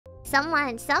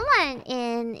Someone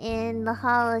in the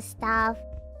HoloStaff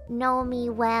know me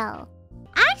well.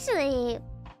 Actually,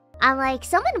 I'm like,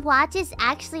 someone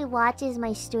actually watches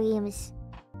my streams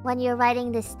when you're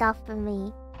writing this stuff for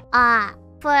me.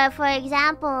 For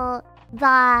example,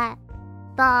 the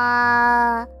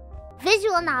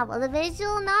visual novel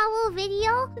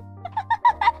video.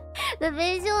 The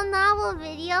visual novel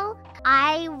video,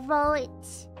 I wrote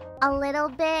a little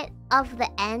bit of the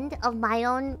end of my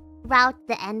own route,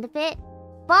 the end of it,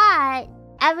 but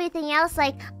everything else,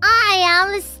 like, I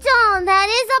am the stone that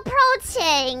is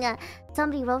approaching.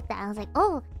 Somebody wrote that. I was like,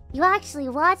 oh, you actually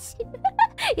watch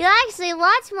you actually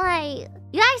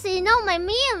know my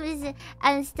memes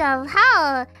and stuff.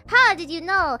 How did you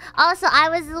know? Also, I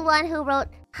was the one who wrote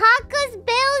Haku's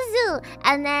Belzu,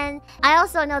 and then I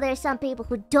also know there's some people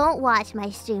who don't watch my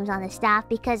streams on the staff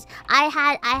because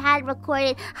I had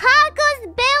recorded Haku's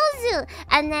Belzu,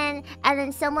 and then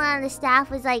someone on the staff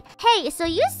was like, hey, so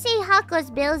you say Haku's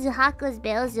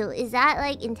Belzu, is that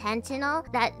like intentional?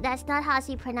 That's not how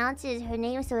she pronounces her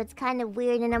name, so it's kind of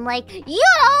weird. And I'm like, you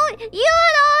don't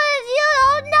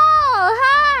know,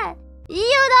 huh?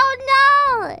 You don't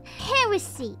know.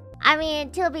 Heresy. I mean,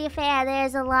 to be fair,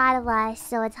 there's a lot of us,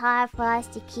 so it's hard for us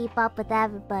to keep up with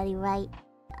everybody, right?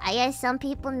 I guess some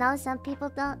people know, some people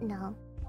don't know.